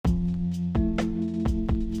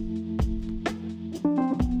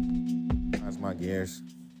years.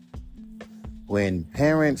 When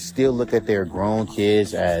parents still look at their grown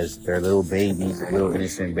kids as their little babies, little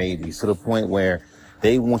innocent babies, to the point where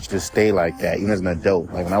they want you to stay like that, even as an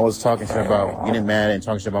adult. Like when I was talking shit about getting mad and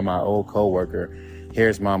talking shit about my old coworker,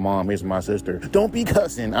 here's my mom, here's my sister. Don't be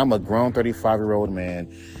cussing. I'm a grown 35-year-old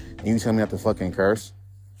man, and you tell me not to fucking curse?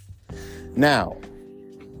 Now,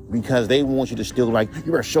 because they want you to still like, you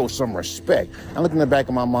better show some respect. I look in the back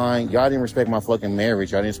of my mind, y'all didn't respect my fucking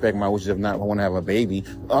marriage. Y'all didn't respect my wishes of not want to have a baby.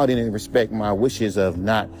 Y'all didn't respect my wishes of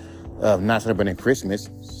not celebrating Christmas.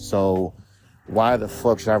 So why the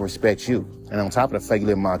fuck should I respect you? And on top of the fact, you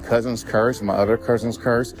let my cousin's curse, my other cousin's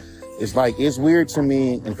curse. It's like, it's weird to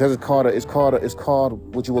me, and because it's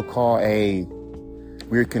called what you would call a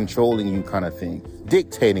we're controlling you kind of thing.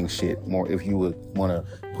 Dictating shit more, if you would want to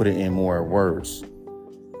put it in more words.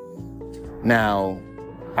 Now,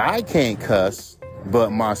 I can't cuss,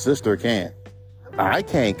 but my sister can. I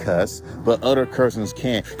can't cuss, but other cousins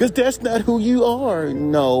can. Because that's not who you are.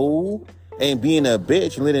 No. And being a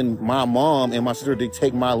bitch and letting my mom and my sister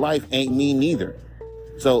dictate my life ain't me neither.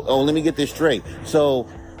 So, let me get this straight. So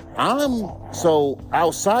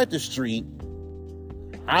outside the street,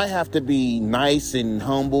 I have to be nice and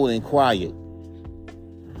humble and quiet.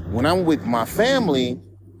 When I'm with my family,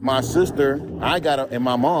 my sister, and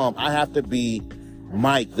my mom, I have to be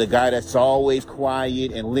Mike, the guy that's always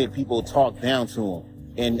quiet and let people talk down to him.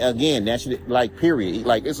 And again, that should, like, period.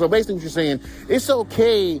 Like, so basically what you're saying, it's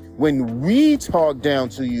okay when we talk down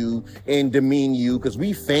to you and demean you because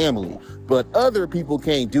we family, but other people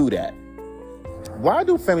can't do that. Why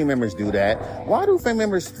do family members do that? Why do family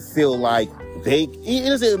members feel like it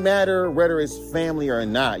doesn't matter whether it's family or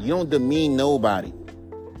not. You don't demean nobody.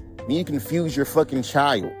 You confuse your fucking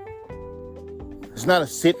child. It's not a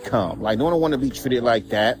sitcom. Like, no one want to be treated like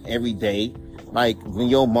that every day. Like, when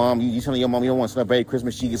your mom, you telling your mom you don't want to celebrate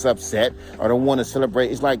Christmas, she gets upset or don't want to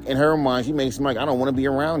celebrate. It's like, in her mind, she makes it like, I don't want to be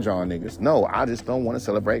around y'all niggas. No, I just don't want to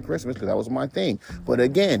celebrate Christmas because that was my thing. But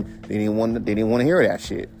again, they didn't want to hear that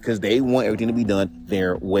shit because they want everything to be done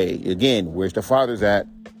their way. Again, where's the fathers at?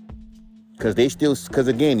 Because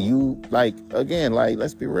again,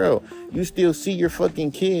 let's be real. You still see your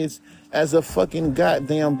fucking kids as a fucking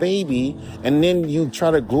goddamn baby, and then you try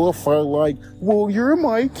to glorify like, well, you're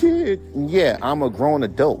my kid. Yeah, I'm a grown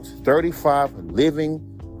adult, 35, living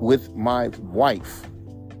with my wife.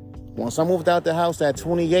 Once I moved out the house at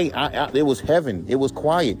 28, it was heaven. It was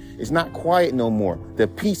quiet. It's not quiet no more. The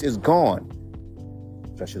peace is gone.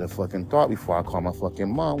 I should have fucking thought before I called my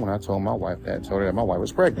fucking mom when I told her that my wife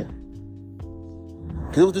was pregnant.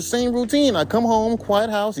 Because it was the same routine. I come home, quiet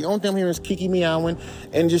house. The only thing I'm hearing is Kiki meowing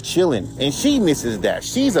and just chilling. And she misses that.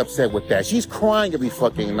 She's upset with that. She's crying every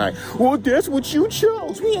fucking night. Well, that's what you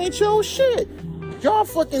chose. We ain't chose shit. Y'all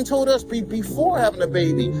fucking told us before having a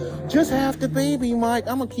baby. Just have the baby, Mike.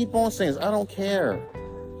 I'm going to keep on saying this. I don't care.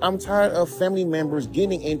 I'm tired of family members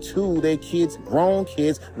getting into their kids, grown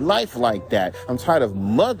kids, life like that. I'm tired of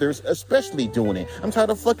mothers especially doing it. I'm tired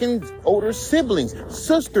of fucking older siblings,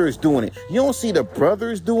 sisters doing it. You don't see the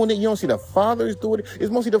brothers doing it. You don't see the fathers doing it. It's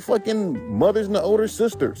mostly the fucking mothers and the older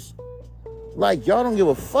sisters. Like, y'all don't give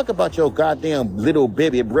a fuck about your goddamn little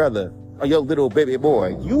baby brother or your little baby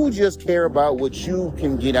boy. You just care about what you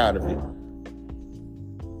can get out of it.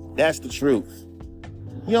 That's the truth.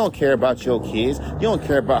 You don't care about your kids. You don't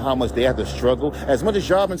care about how much they have to struggle. As much as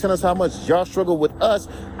y'all been telling us how much y'all struggle with us,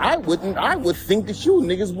 I would think that you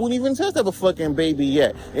niggas wouldn't even test to have a fucking baby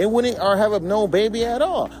yet. And wouldn't or have no baby at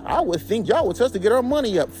all. I would think y'all would test to get our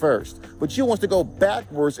money up first. But you wants to go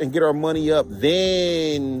backwards and get our money up,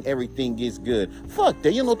 then everything gets good. Fuck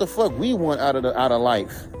that. You know what the fuck we want out of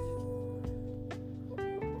life.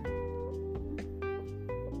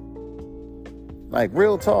 Like,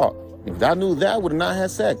 real talk. If I knew that, I would have not had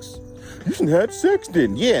sex. You shouldn't have had sex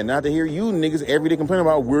then. Yeah, not to hear you niggas every day complaining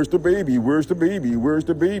about where's the baby, where's the baby, where's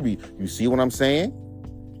the baby. You see what I'm saying?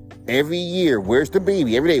 Every year, where's the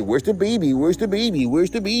baby? Every day, where's the baby, where's the baby, where's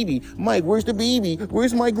the baby? Mike, where's the baby?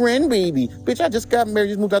 Where's my grandbaby? Bitch, I just got married,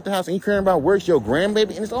 just moved out the house, and you caring about where's your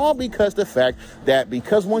grandbaby? And it's all because the fact that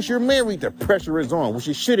because once you're married, the pressure is on, which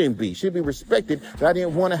it shouldn't be. Should be respected that I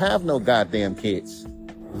didn't want to have no goddamn kids.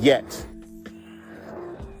 Yet.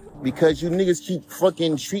 Because you niggas keep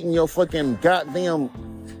fucking treating your fucking goddamn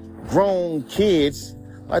grown kids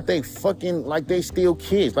like they still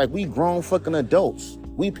kids. Like we grown fucking adults.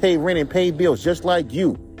 We pay rent and pay bills just like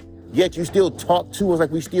you. Yet you still talk to us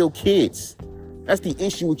like we still kids. That's the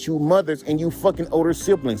issue with you mothers and you fucking older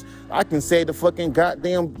siblings. I can say the fucking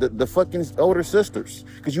goddamn, the fucking older sisters.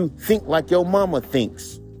 Because you think like your mama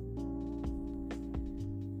thinks.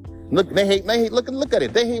 Look, they hate, look at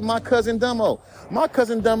it. They hate my cousin Dumbo. My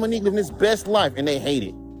cousin Dominique living his best life, and they hate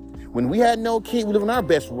it. When we had no kid, we living our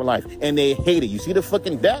best life, and they hate it. You see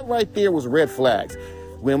that right there was red flags.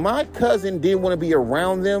 When my cousin didn't want to be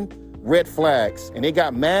around them, red flags. And they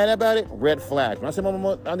got mad about it, red flags. When I said my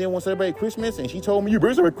mama, I didn't want to celebrate Christmas, and she told me, you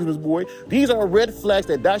better celebrate Christmas, boy. These are red flags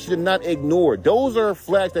that I should not ignore. Those are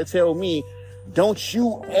flags that tell me, don't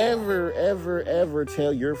you ever, ever, ever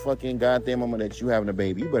tell your fucking goddamn mama that you having a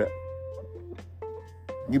baby.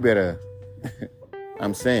 You better,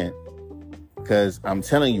 I'm saying, because I'm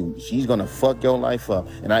telling you, she's going to fuck your life up.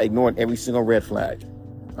 And I ignored every single red flag.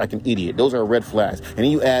 Like an idiot. Those are red flags. And then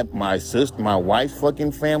you add my wife's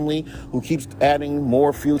fucking family, who keeps adding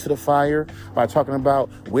more fuel to the fire by talking about,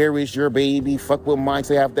 where is your baby? Fuck with mine,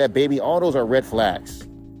 say have that baby. All those are red flags.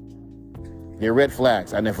 They're red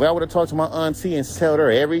flags. And if I would have talked to my auntie and tell her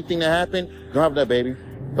everything that happened, don't have that baby.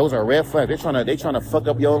 Those are red flags. They're trying to fuck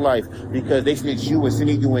up your life because they see that you and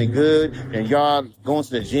Cindy doing good and y'all going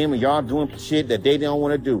to the gym and y'all doing shit that they don't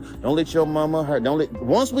want to do. Don't let your mama hurt.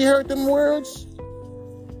 Once we heard them words,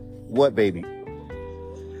 what, baby?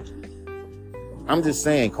 I'm just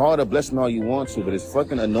saying, call it a blessing all you want to, but it's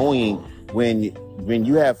fucking annoying when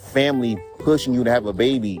you have family pushing you to have a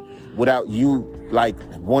baby without you like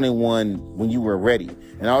wanting one when you were ready.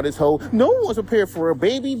 And all this whole, no one's prepared for a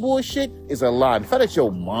baby bullshit is a lie. The fact that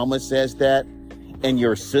your mama says that and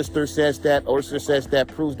your sister says that or sister says that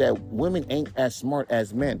proves that women ain't as smart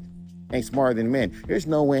as men. Ain't smarter than men. There's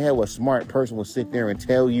no way in hell a smart person will sit there and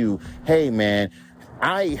tell you, hey man,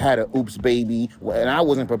 I had a oops baby and I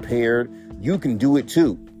wasn't prepared. You can do it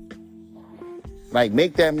too. Like,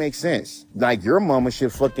 make that make sense. Like, your mama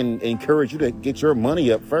should fucking encourage you to get your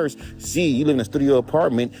money up first. See, you live in a studio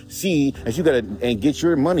apartment. See, as you gotta and get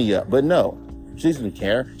your money up. But no, she doesn't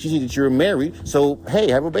care. She sees that you're married. So,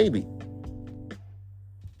 hey, have a baby.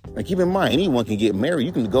 And keep in mind, anyone can get married.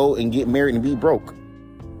 You can go and get married and be broke.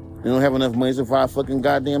 You don't have enough money to file a fucking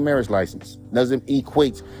goddamn marriage license. Doesn't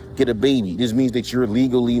equate get a baby. This means that you're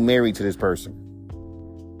legally married to this person.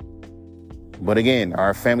 But again,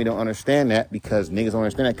 our family don't understand that because niggas don't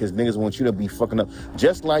understand that because niggas want you to be fucking up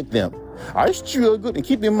just like them. I struggled, and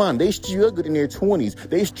keep in mind, they struggled in their 20s.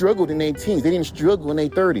 They struggled in their teens. They didn't struggle in their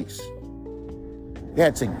 30s. They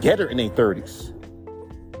had together in their 30s.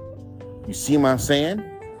 You see what I'm saying?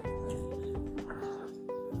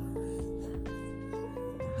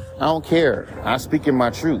 I don't care. I speak in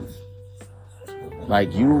my truth.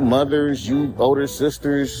 Like, you mothers, you older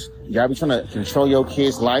sisters, y'all be trying to control your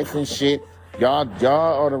kids' life and shit. Y'all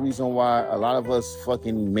are the reason why a lot of us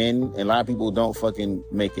fucking men and a lot of people don't fucking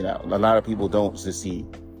make it out. A lot of people don't succeed.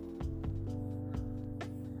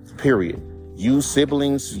 Period. You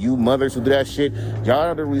siblings, you mothers who do that shit, y'all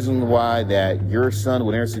are the reason why that your son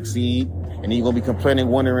will never succeed. And then you're going to be complaining,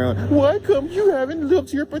 wondering, why come you haven't lived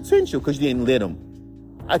to your potential? Because you didn't let him.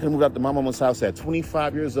 I could have moved out to my mama's house at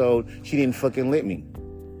 25 years old. She didn't fucking let me.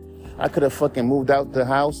 I could have fucking moved out the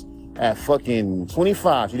house at fucking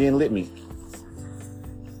 25. She didn't let me.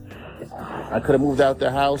 I could have moved out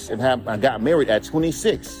the house and I got married at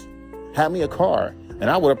 26. Had me a car. And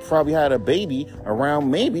I would have probably had a baby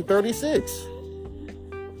around maybe 36.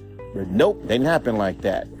 But nope, didn't happen like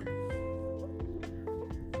that.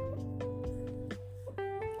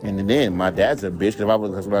 And then my dad's a bitch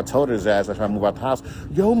because when I told his ass I tried to move out the house,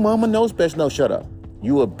 yo, mama knows best. No, shut up.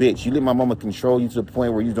 You a bitch. You let my mama control you to the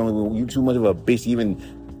point where you too much of a bitch to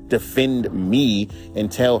even defend me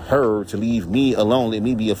and tell her to leave me alone. Let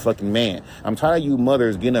me be a fucking man. I'm tired of you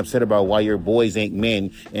mothers getting upset about why your boys ain't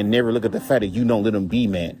men and never look at the fact that you don't let them be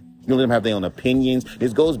men. You don't let them have their own opinions.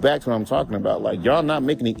 This goes back to what I'm talking about. Like, y'all not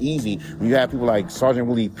making it easy when you have people like Sergeant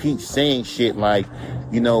Willie Peach saying shit like,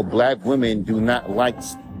 you know, black women don't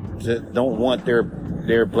want their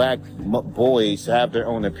black boys to have their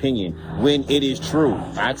own opinion when it is true.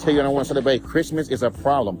 I tell you I don't want to celebrate Christmas, it's a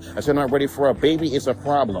problem. I tell you I'm not ready for a baby, it's a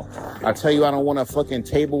problem. I tell you I don't want a fucking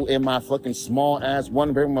table in my fucking small ass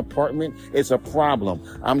one bedroom apartment, it's a problem.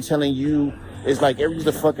 I'm telling you, it's like everything's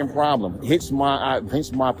a fucking problem. Hits my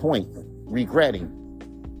point. Regretting.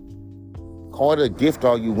 Call it a gift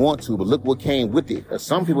all you want to, but look what came with it.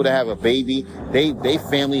 Some people that have a baby, they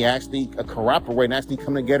family actually cooperate and actually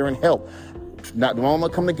come together and help. Not the mama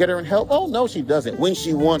come together and help? Oh, no, she doesn't. When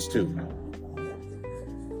she wants to.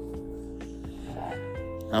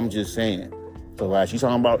 I'm just saying. So she's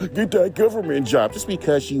talking about, get that government job. Just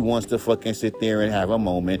because she wants to fucking sit there and have a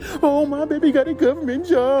moment. Oh, my baby got a government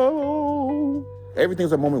job.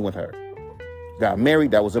 Everything's a moment with her. Got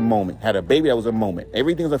married, that was a moment. Had a baby, that was a moment.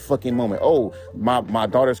 Everything's a fucking moment. Oh, my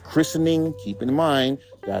daughter's christening, keep in mind,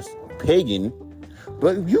 that's pagan.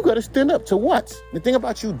 But you got to stand up to what? The thing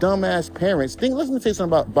about you dumbass parents, let me say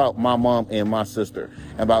something about my mom and my sister.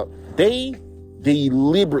 They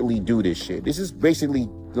deliberately do this shit. This is basically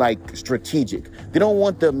like strategic. They don't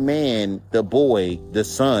want the man, the boy, the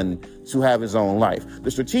son to have his own life. The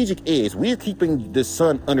strategic is we're keeping the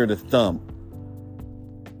son under the thumb.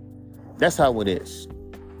 That's how it is.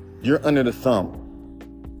 You're under the thumb.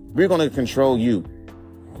 We're going to control you.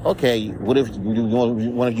 Okay, what if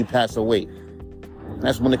one of you pass away?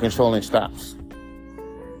 That's when the controlling stops.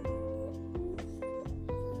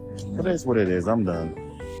 But that's what it is. I'm done.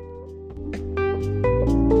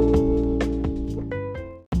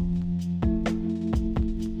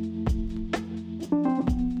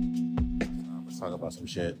 Let's talk about some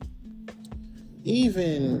shit.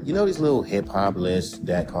 Even, these little hip-hop lists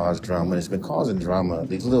that cause drama, it's been causing drama.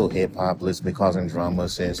 These little hip-hop lists been causing drama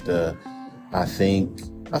since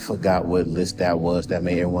I forgot what list that was that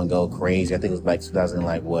made everyone go crazy. I think it was like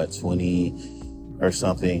 2020 or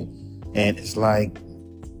something. And it's like,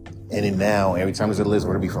 and then now, every time there's a list,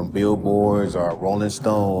 whether it be from Billboards or Rolling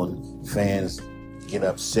Stone, fans get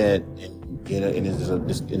upset and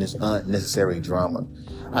it's unnecessary drama.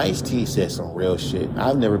 Ice-T said some real shit.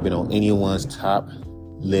 I've never been on anyone's top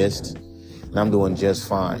list, and I'm doing just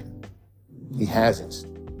fine. He hasn't.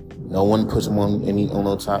 No one puts him on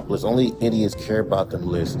no top list. Only idiots care about them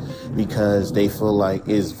lists because they feel like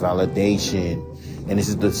it's validation. And this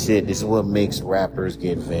is the shit. This is what makes rappers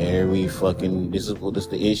get very fucking. This is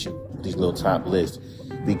the issue with these little top lists.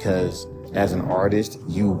 Because as an artist,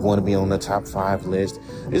 you want to be on the top 5 list.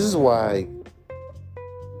 This is why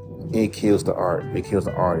it kills the art. It kills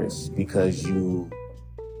the artist because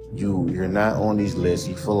you're not on these lists.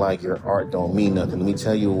 You feel like your art don't mean nothing. Let me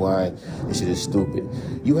tell you why this shit is stupid.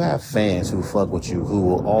 You have fans who fuck with you, who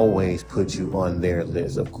will always put you on their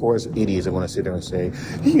list. Of course, idiots are going to sit there and say,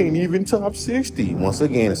 he ain't even top 60. Once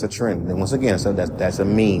again, it's a trend. And once again, so that's a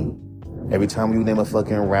meme. Every time you name a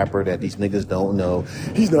fucking rapper that these niggas don't know,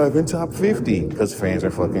 he's not even top 50 because fans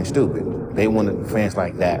are fucking stupid. They want fans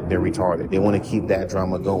like that. They're retarded. They want to keep that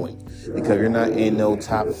drama going because you're not in no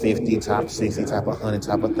top 50, top 60, top 100,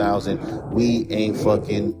 top 1,000. We ain't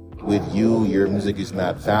fucking with you. Your music is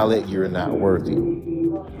not valid. You're not worthy.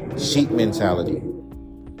 Sheep mentality.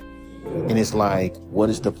 And it's like, what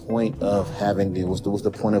is the point of having what's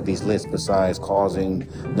the point of these lists besides causing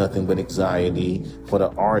nothing but anxiety for the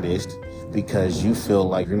artist because you feel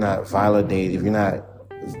like you're not validated, if you're not,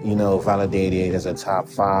 validated as a top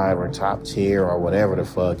 5 or top tier or whatever the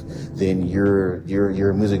fuck, then your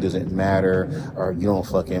music doesn't matter or you don't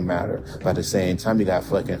fucking matter. But at the same time, you got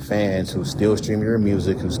fucking fans who still stream your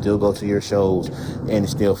music, who still go to your shows and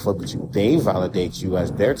still fuck with you. They validate you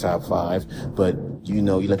as their top 5, but you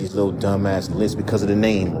let these little dumbass lists because of the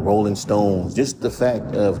name, Rolling Stones. Just the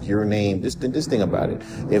fact of your name, this thing about it.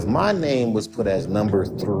 If my name was put as number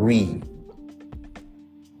 3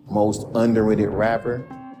 most underrated rapper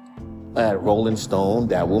at Rolling Stone,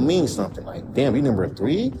 that will mean something. Like, damn, you number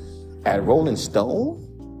 3 at Rolling Stone?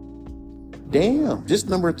 Damn, just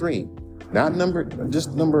number 3.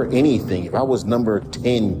 Just number anything. If I was number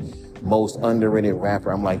 10 most underrated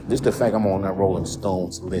rapper, I'm like, this the fact I'm on that Rolling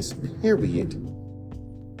Stones list, period.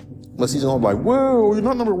 But he's all like, well, you're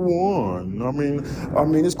not number 1. I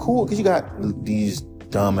mean, it's cool because you got these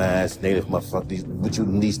dumbass native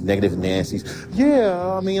motherfuckers, these negative Nancy's.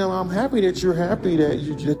 Yeah, I'm happy that you're happy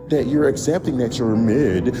that you're accepting that you're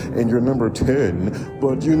mid and you're number 10.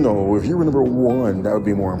 But if you were number 1, that would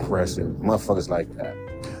be more impressive. Motherfuckers like that.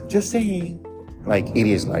 Just saying. Like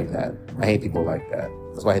idiots like that. I hate people like that.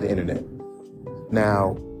 That's why I hate the internet.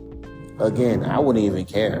 Now, again, I wouldn't even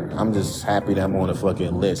care. I'm just happy that I'm on a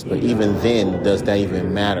fucking list. But even then, does that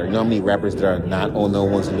even matter? You know how many rappers that are not on no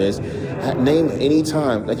one's list? Name any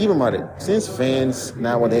time. Like, even about it. Since fans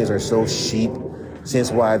nowadays are so sheep,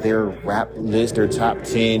 since why their rap list, their top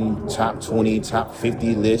 10, top 20, top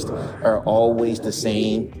 50 list are always the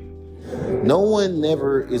same. No one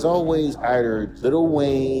never is always either Lil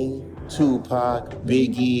Wayne, Tupac,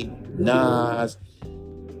 Biggie, Nas,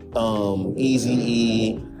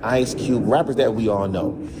 Eazy-E, Ice Cube, rappers that we all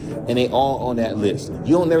know, and they all on that list.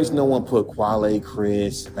 You don't never see no one put Quale,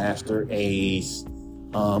 Chris, Master Ace,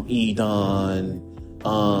 Edon,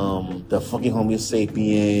 the fucking homie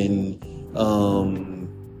Sapien,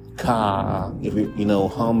 Ka, if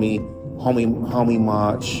homie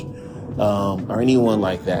Mach, or anyone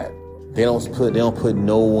like that. They don't put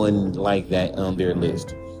no one like that on their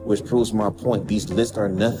list, which proves my point. These lists are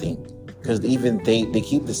nothing. Because even they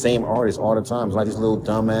keep the same artists all the time. It's like this little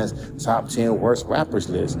dumbass top 10 worst rappers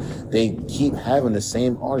list. They keep having the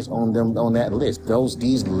same artists on that list.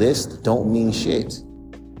 These lists don't mean shit.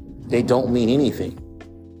 they don't mean anything.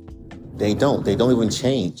 They don't even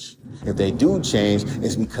change. If they do change,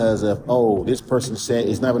 it's because of, oh, this person said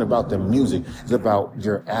it's not even about the music. It's about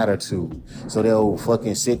your attitude. So they'll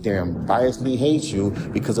fucking sit there and biasly hate you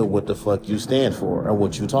because of what the fuck you stand for or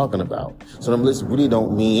what you're talking about. So them lists really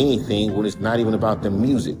don't mean anything when it's not even about the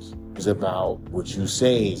music. It's about what you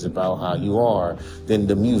say. It's about how you are than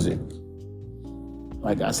the music.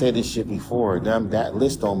 Like I said this shit before, that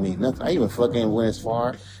list don't mean nothing. I even fucking went as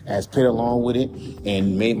far as played along with it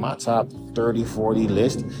and made my top 30, 40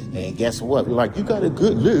 list. And guess what? You're like, you got a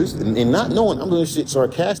good list. And not knowing I'm doing shit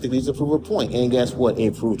sarcastically to prove a point. And guess what?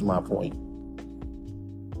 It proved my point.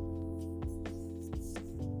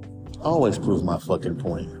 Always proves my fucking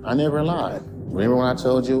point. I never lied. Remember when I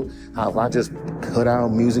told you how if I just put out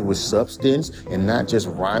music with substance and not just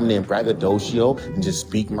rhyming and braggadocio and just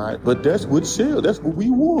speak my, but that's what sells, that's what we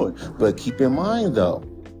want. But keep in mind though,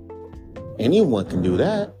 anyone can do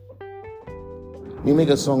that. You make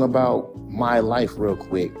a song about my life real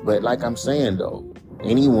quick, but like I'm saying though,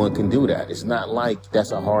 anyone can do that. It's not like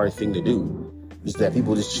that's a hard thing to do. It's that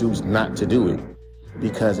people just choose not to do it.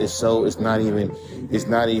 Because it's not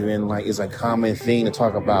even like it's a common thing to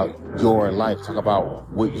talk about your life, talk about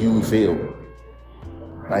what you feel.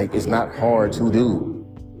 Like, it's not hard to do.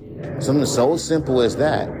 Something so simple as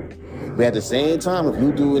that. But at the same time, if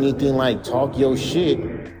you do anything like talk your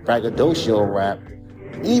shit, braggadocio rap,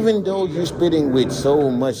 even though you're spitting with so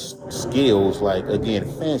much skills, like, again,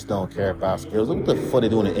 fans don't care about skills. Look what the fuck they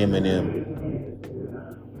doing to Eminem.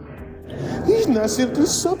 He's not simply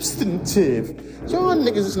substantive. Y'all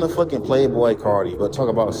niggas listen to fucking Playboy Cardi, but talk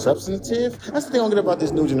about substantive? That's the thing I don't get about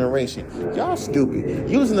this new generation. Y'all stupid.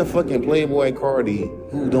 You listen to fucking Playboy Cardi,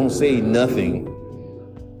 who don't say nothing.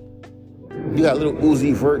 You got little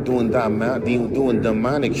Uzi Vert doing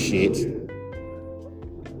demonic shit.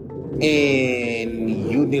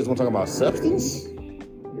 And you niggas want to talk about substance?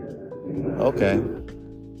 Okay.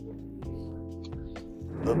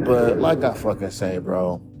 But like I fucking say,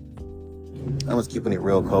 bro, I'm just keeping it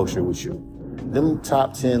real kosher with you. Them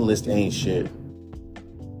top 10 list ain't shit.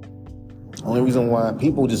 Only reason why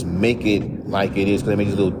people just make it like it is because they make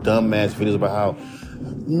these little dumbass videos about how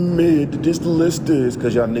mid this list is,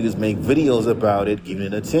 because y'all niggas make videos about it, giving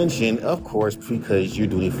it attention, of course, because you're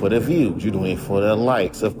doing it for the views, you're doing it for the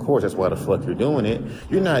likes, of course, that's why the fuck you're doing it.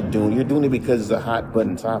 You're doing it because it's a hot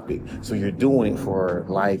button topic, so you're doing it for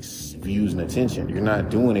likes, views, and attention. You're not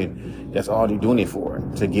doing it, that's all you're doing it for,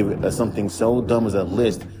 to give it something so dumb as a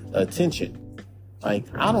list attention. Like,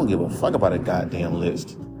 I don't give a fuck about a goddamn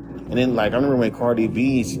list. And then, like, I remember when Cardi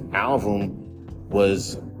B's album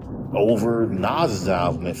was over Nas's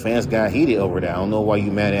album, and fans got heated over that. I don't know why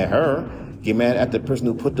you mad at her. Get mad at the person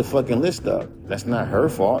who put the fucking list up. That's not her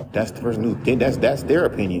fault. That's the person who did. That's their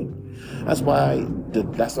opinion. That's why.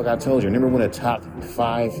 That's what I told you. Remember when a top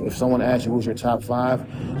 5? If someone asked you who's your top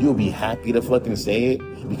 5, you'll be happy to fucking say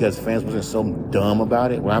it because fans wasn't so dumb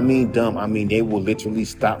about it. When I mean dumb, I mean they will literally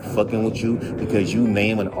stop fucking with you because you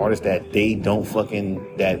name an artist that they don't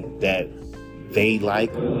fucking that they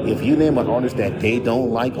like. If you name an artist that they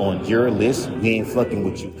don't like on your list, we ain't fucking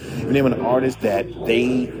with you. You name an artist that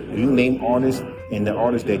you name artists, and the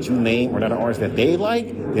artists that you name are not an artist that they like,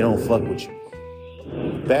 they don't fuck with you.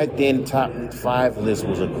 Back then, top 5 list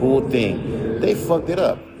was a cool thing. They fucked it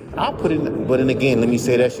up. I'll put it, but then again, let me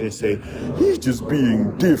say that shit and say, he's just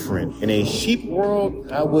being different. In a sheep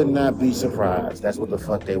world, I would not be surprised. That's what the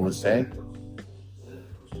fuck they would say.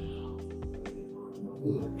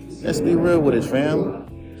 Let's be real with it, fam.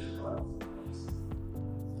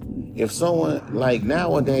 If someone, like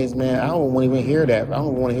nowadays, man, I don't want to even hear that. I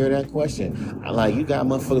don't want to hear that question. Like, you got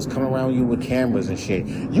motherfuckers coming around you with cameras and shit.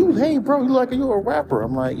 Hey, bro, you're a rapper.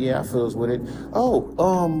 I'm like, yeah, I feels with it.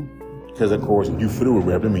 Because of course, you feel with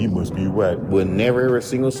rap, I mean, you must be whack. But never hear a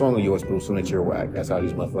single song of yours, people assume that you're whack. That's how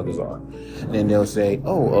these motherfuckers are. And then they'll say,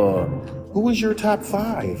 who is your top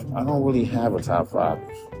 5? I don't really have a top 5.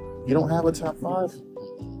 You don't have a top 5?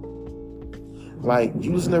 Like,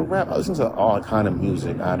 you listen to rap, I listen to all kind of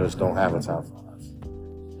music. I just don't have a top 5.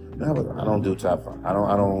 I don't do top 5. I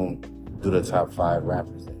don't do the top 5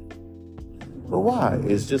 rappers thing. But why?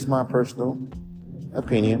 It's just my personal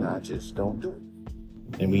opinion. I just don't do it.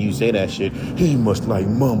 And when you say that shit, he must like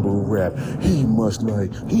mumble rap. He must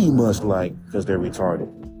like, because they're retarded.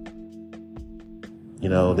 You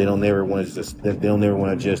know, they don't never want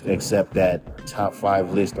to just accept that top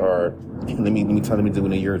 5 list are, let me do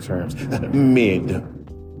it in your terms, mid.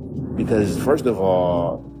 Because first of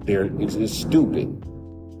all, it's stupid.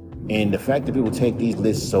 And the fact that people take these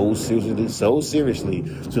lists so seriously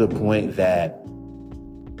to the point that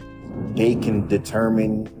they can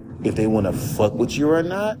determine if they want to fuck with you or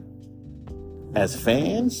not, as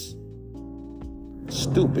fans,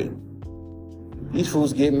 stupid. These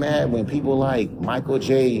fools get mad when people like Michael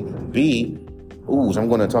J. B. Ooze, I'm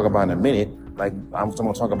going to talk about in a minute. Like, I'm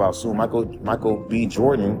going to talk about soon. Michael B.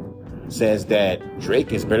 Jordan says that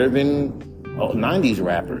Drake is better than 90s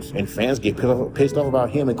rappers, and fans get pissed off about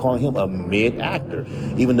him and calling him a mid-actor,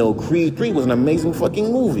 even though Creed 3 was an amazing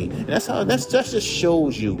fucking movie. And that just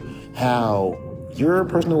shows you how your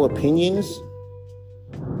personal opinions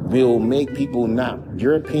will make people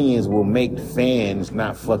your opinions will make fans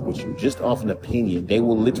not fuck with you just off an opinion. They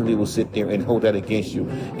will sit there and hold that against you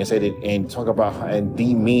and say that and talk about and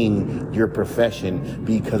demean your profession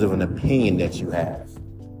because of an opinion that you have.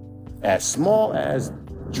 As small as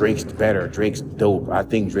Drake's better, Drake's dope, I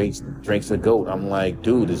think Drake's a GOAT. I'm like,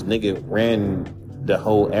 dude, this nigga ran the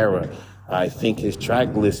whole era. I think his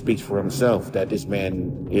track list speaks for himself that this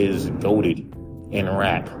man is goated in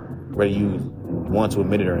rap, whether you want to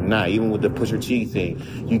admit it or not. Even with the Pusha T thing,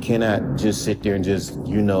 you cannot just sit there and just,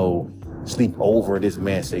 sleep over this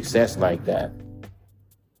man's success like that.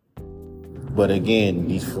 But again,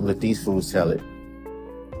 let these fools tell it.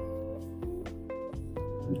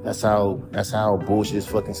 That's how bullshit this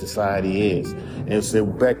fucking society is. And it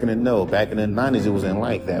said back in the 90s, it wasn't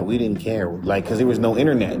like that. We didn't care. Like, cause there was no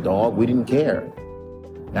internet, dog. We didn't care.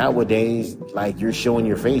 Nowadays, like, you're showing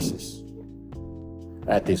your faces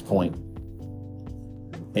at this point.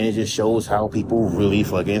 And it just shows how people really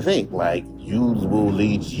fucking think. Like, you will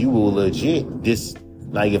legit this.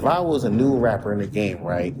 Like, if I was a new rapper in the game,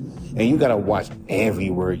 right? And you gotta watch every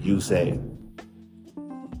word you say.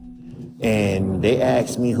 And they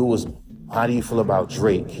asked me how do you feel about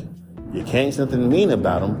Drake? You can't say nothing mean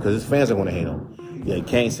about him because his fans are going to hate him. You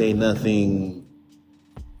can't say nothing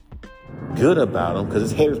good about him because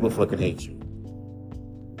his haters will fucking hate you.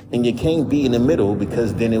 And you can't be in the middle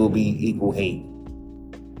because then it will be equal hate.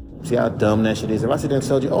 See how dumb that shit is? If I sit there and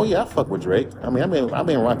tell you, oh yeah, I fuck with Drake. I mean, I've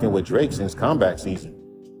been rocking with Drake since Comeback Season.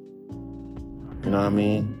 You know what I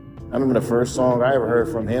mean? I remember the first song I ever heard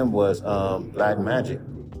from him was Black Magic.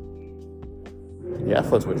 Yeah, I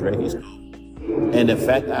fucks with Drake. And the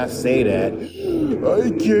fact I say that,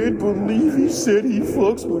 I can't believe he said he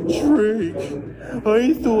fucks with Drake.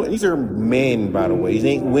 I thought, these are men, by the way. These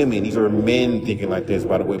ain't women. These are men thinking like this,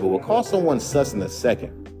 by the way. But we'll call someone sus in a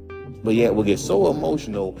second. But yeah, we'll get so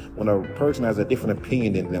emotional when a person has a different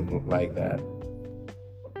opinion than them like that.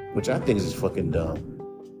 Which I think is fucking dumb.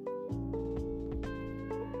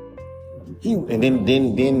 And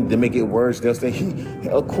then to make it worse, they'll say,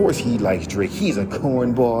 of course he likes Drake. He's a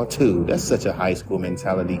cornball too. That's such a high school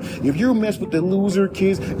mentality. If you mess with the loser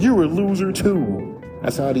kids, you're a loser too.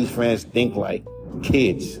 That's how these fans think, like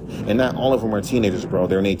kids. And not all of them are teenagers, bro.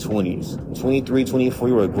 They're in their 20s. 23, 24,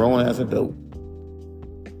 you're a grown-ass adult.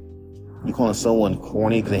 You calling someone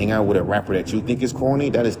corny because they hang out with a rapper that you think is corny?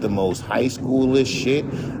 That is the most high schoolish shit.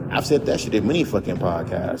 I've said that shit in many fucking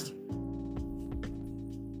podcasts.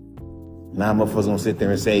 Now motherfuckers gonna sit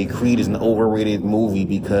there and say Creed is an overrated movie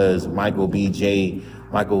because Michael B. Jordan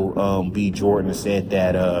said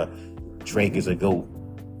that Drake is a GOAT.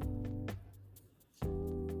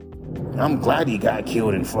 I'm glad he got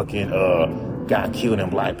killed in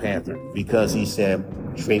Black Panther because he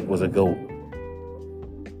said Drake was a GOAT.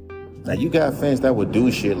 Now you got fans that would do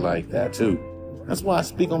shit like that too. That's why I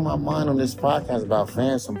speak on my mind on this podcast about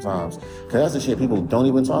fans sometimes. Because that's the shit people don't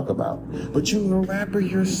even talk about. But you're a rapper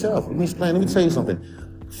yourself. Let me tell you something.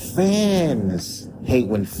 Fans hate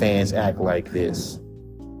when fans act like this.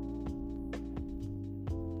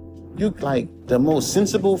 You like the most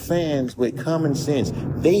sensible fans with common sense.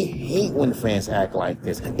 They hate when fans act like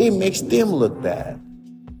this. It makes them look bad.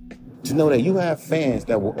 To know that you have fans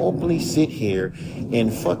that will openly sit here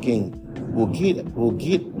and fucking will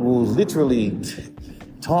literally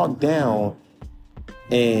talk down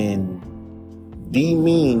and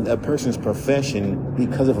demean a person's profession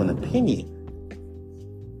because of an opinion.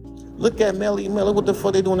 Look at Melly Mel. Look what the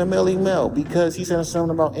fuck they doing to Melly Mel because he said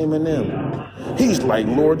something about Eminem. He's like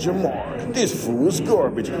Lord Jamar. This fool is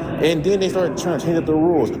garbage. And then they started trying to change up the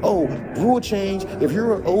rules. Oh, rule change. If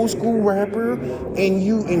you're an old school rapper and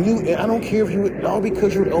I don't care if you all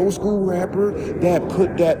because you're an old school rapper that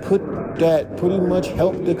pretty much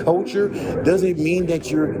helped the culture doesn't mean that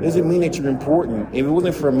you're important. If it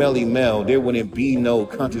wasn't for Melly Mel, there wouldn't be no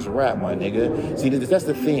conscious rap, my nigga. See, that's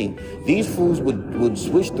the thing. These fools would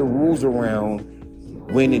switch the rules around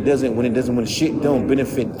when shit don't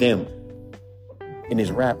benefit them in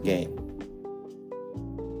this rap game.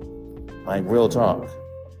 Like, real talk.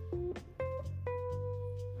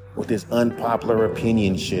 With this unpopular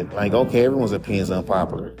opinion shit. Like, okay, everyone's opinion is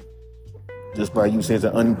unpopular. Just by you saying it's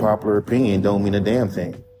an unpopular opinion don't mean a damn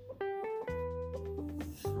thing.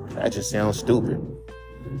 That just sounds stupid.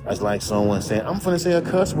 That's like someone saying, I'm finna say a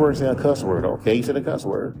cuss word, say a cuss word. Okay, you said a cuss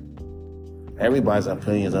word. Everybody's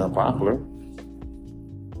opinion is unpopular.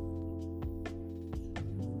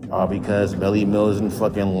 Because Melly Mel doesn't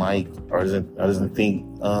fucking like, or doesn't think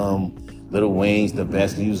Lil Wayne's the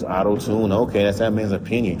best to use auto-tune. Okay, that's that man's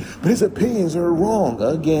opinion. But his opinions are wrong.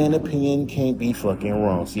 Again, opinion can't be fucking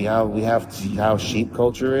wrong. See how sheep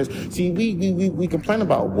culture is? See, we complain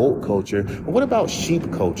about woke culture, but what about sheep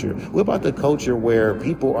culture? What about the culture where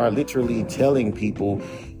people are literally telling people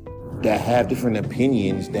that have different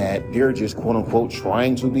opinions that they're just quote-unquote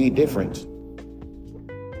trying to be different?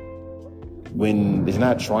 When it's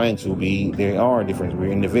not trying to be, they are different.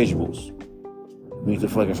 We're individuals. We need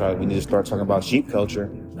to start talking about sheep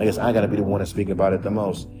culture. I guess I gotta be the one to speak about it the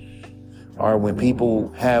most. Or when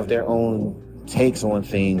people have their own takes on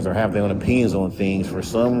things or have their own opinions on things, for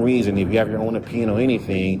some reason, if you have your own opinion on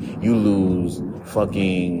anything, you lose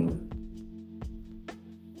fucking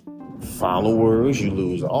followers, you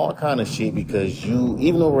lose all kind of shit because you,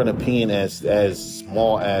 even over an opinion as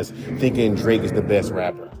small as thinking Drake is the best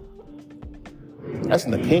rapper. That's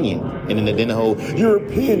an opinion. And then the whole, your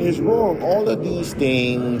opinion is wrong. All of these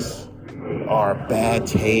things are bad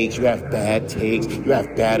takes. You have bad takes. You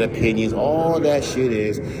have bad opinions. All that shit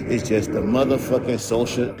is just the motherfucking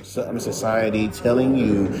society telling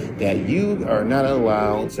you that you are not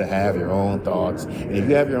allowed to have your own thoughts. And if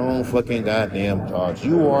you have your own fucking goddamn thoughts,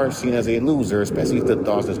 you are seen as a loser, especially if the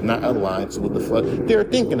thoughts is not aligned to what the fuck they're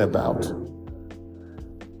thinking about.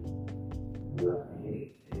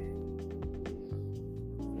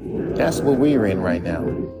 That's what we're in right now.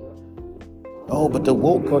 Oh, but the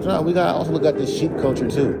woke culture, no, we got also look at the sheep culture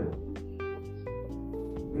too.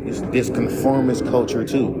 It's this conformist culture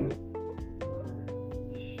too.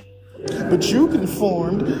 But you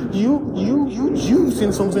conformed, you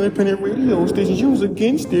send some independent radio stations, you was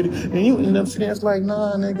against it, and you end up saying it's like,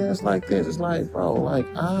 nah, nigga, it's like this. It's like, bro, like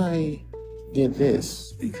I did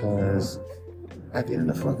this because at the end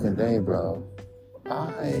of the fucking day, bro,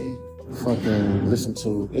 I fucking listen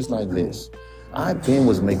to, it's like this. I then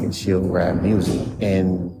was making chill rap music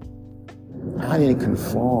and I didn't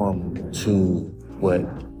conform to what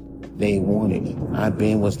they wanted. I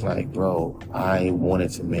been was like, bro, I wanted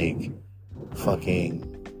to make fucking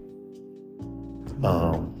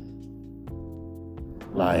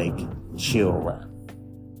like chill rap.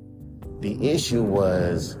 The issue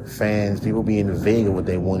was fans, people being vague of what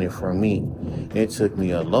they wanted from me. It took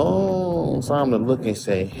me a long time to look and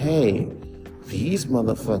say, hey, these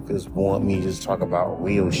motherfuckers want me to just talk about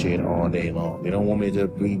real shit all day long. They don't want me to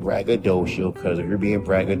be braggadocio, because if you're being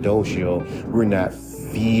braggadocio, we're not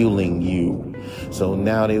feeling you. So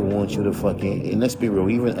now they want you to fucking, and let's be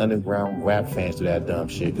real, even underground rap fans do that dumb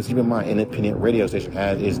shit. Because even my independent radio station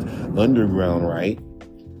is underground, right?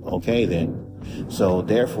 Okay then. So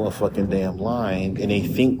therefore fucking damn lying, and they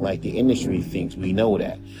think like the industry thinks. We know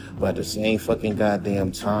that. But at the same fucking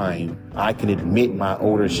goddamn time, I can admit my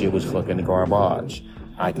older shit was fucking garbage.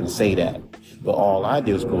 I can say that. But all I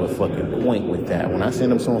did was go a fucking point with that. When I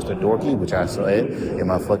send them songs to Dorky, which I said in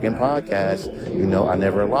my fucking podcast, you know, I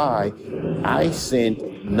never lie, I sent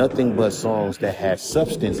nothing but songs that had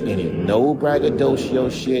substance in it. No braggadocio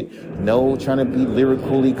shit. No trying to be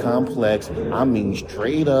lyrically complex. I mean,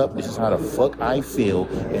 straight up, this is how the fuck I feel.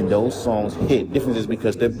 And those songs hit. Difference is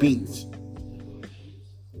because the beats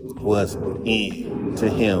was to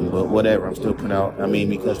him, but whatever. I'm still putting out,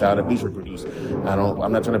 because how the beats were produced.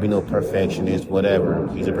 I'm not trying to be no perfectionist, whatever.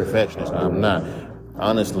 He's a perfectionist. I'm not.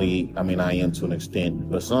 Honestly, I am to an extent,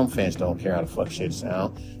 but some fans don't care how the fuck shit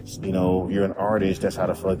sound. You know, you're an artist, that's how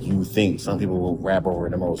the fuck you think. Some people will rap over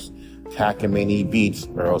the most cockamamie beats,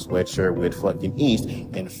 Earl Sweatshirt with fucking East,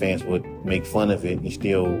 and fans would make fun of it and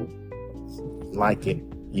still like it,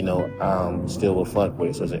 still will fuck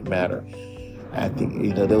with it, so it doesn't matter.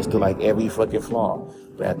 They'll still like every fucking flaw.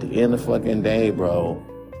 But at the end of the fucking day, bro,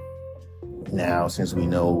 now, since we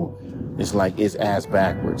know it's ass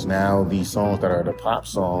backwards. Now, these songs that are the pop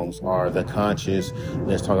songs are the conscious,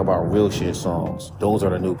 let's talk about real shit songs. Those are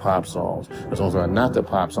the new pop songs. The songs that are not the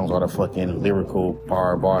pop songs are the fucking lyrical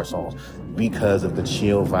bar songs. Because of the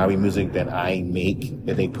chill, vibey music that I make,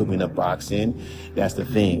 that they put me in a box in. That's the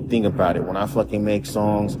thing. Think about it. When I fucking make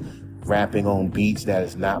songs, rapping on beats that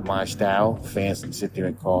is not my style, fans can sit there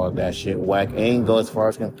and call that shit whack. Ain't go as far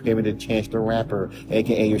as compare me to Chance the Rapper,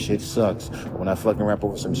 aka your shit sucks. When I fucking rap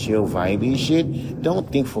over some chill vibey shit,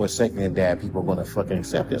 don't think for a second that people are gonna fucking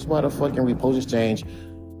accept it. That's why the fucking Repost Exchange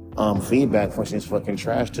feedback function is fucking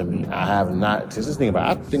trash to me. I have not, since this thing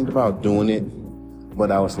about, I think about doing it,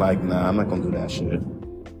 but I was like, nah, I'm not gonna do that shit.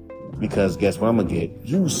 Because guess what I'm gonna get?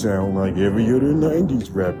 You sound like every other 90s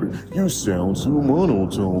rapper. You sound so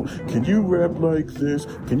monotone. Can you rap like this?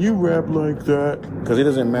 Can you rap like that? Because it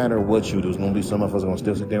doesn't matter what you do. There's gonna be some of us gonna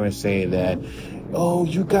still sit there and say that, oh,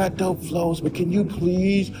 you got dope flows, but can you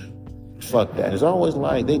please? Fuck that. It's always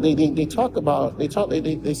like they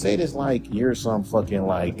say this like you're some fucking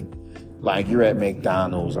like you're at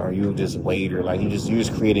McDonald's or you just waiter, like you're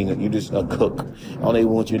just creating you're just a cook. All they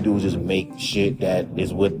want you to do is just make shit that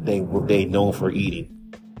is what they know for eating.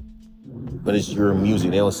 But it's your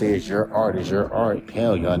music. They'll say it's your art, it's your art.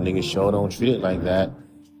 Hell, y'all niggas sure don't treat it like that.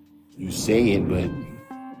 You say it, but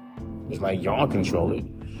it's like y'all control it.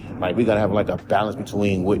 Like we gotta have like a balance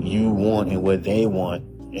between what you want and what they want.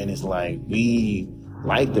 And it's like, we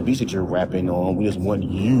like the beats that you're rapping on. We just want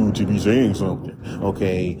you to be saying something,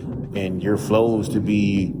 okay? And your flows to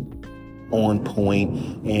be on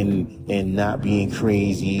point and not being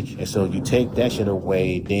crazy. And so you take that shit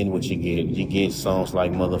away, then what you get songs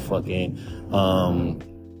like motherfucking,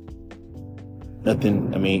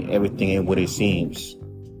 everything ain't what it seems.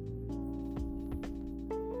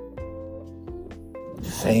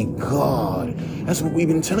 Thank God. That's what we've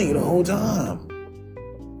been telling you the whole time.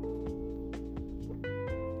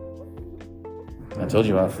 I told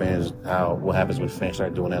you about fans, what happens when fans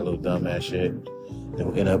start doing that little dumbass shit. They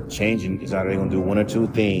will end up changing. It's either they're going to do one or two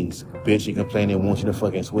things. Bitch, you complain they want you to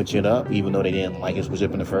fucking switch it up, even though they didn't like it switch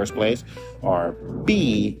up in the first place. Or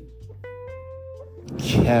B,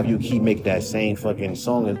 have you keep making that same fucking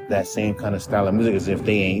song, that same kind of style of music as if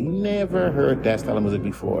they ain't never heard that style of music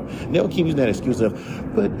before. They'll keep using that excuse of,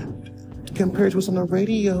 but compared to what's on the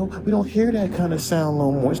radio, we don't hear that kind of sound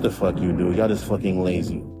no more. What the fuck you do? Y'all just fucking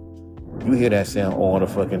lazy. You hear that sound all the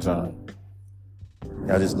fucking time.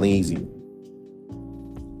 Y'all just lazy.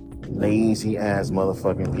 Lazy ass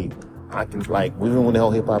motherfucking people. I can, like, even when the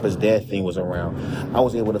whole Hip Hop Is Dead thing was around, I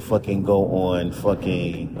was able to fucking go on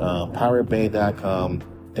fucking PirateBay.com,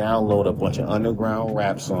 download a bunch of underground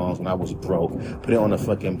rap songs when I was broke, put it on a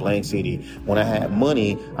fucking blank CD. When I had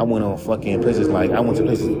money, I went on fucking places like, I went to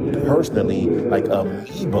places personally, like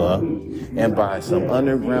Amoeba, and buy some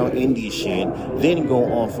underground indie shit, then go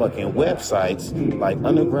on fucking websites like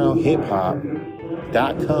undergroundhiphop.com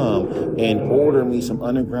and order me some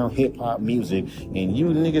underground hip-hop music. And you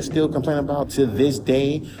niggas still complain about to this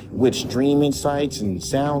day with streaming sites and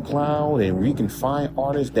SoundCloud, and we can find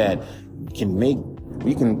artists that can make,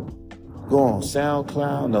 we can go on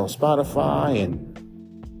SoundCloud, no, Spotify, and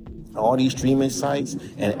all these streaming sites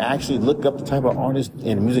and actually look up the type of artist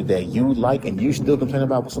and music that you like, and you still complain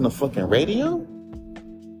about what's on the fucking radio?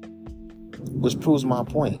 Which proves my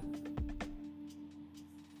point.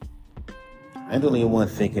 I ain't the only one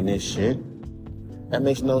thinking this shit. That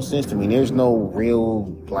makes no sense to me. There's no real,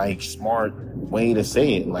 like, smart way to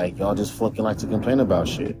say it. Like, y'all just fucking like to complain about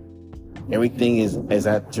shit. Everything is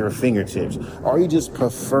at your fingertips. Or you just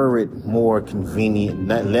prefer it more convenient,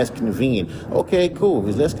 not less convenient. Okay, cool. If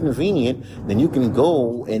it's less convenient, then you can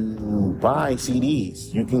go and buy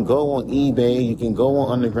CDs. You can go on eBay. You can go on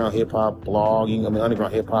Underground Hip Hop blog.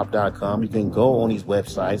 UndergroundHipHop.com. You can go on these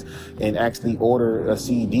websites and actually order a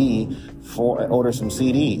CD order some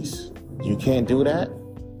CDs. You can't do that?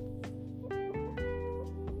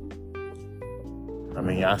 I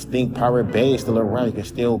mean, I think Pirate Bay is still around. You can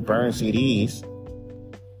still burn CDs.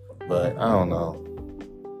 But I don't know.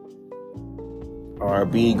 Or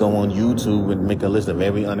B, go on YouTube and make a list of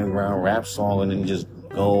every underground rap song and then just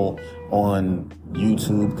go on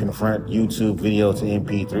YouTube, convert YouTube video to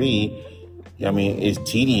MP3. I mean, it's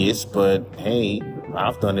tedious, but hey,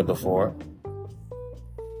 I've done it before.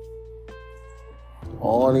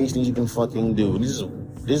 All these things you can fucking do. This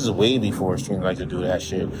is way before streamers like to do that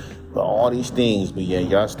shit. But all these things, but yeah,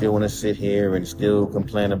 y'all still want to sit here and still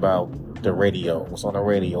complain about the radio. What's on the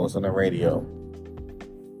radio? What's on the radio?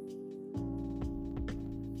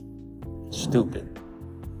 Stupid.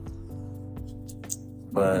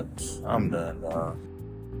 But I'm done,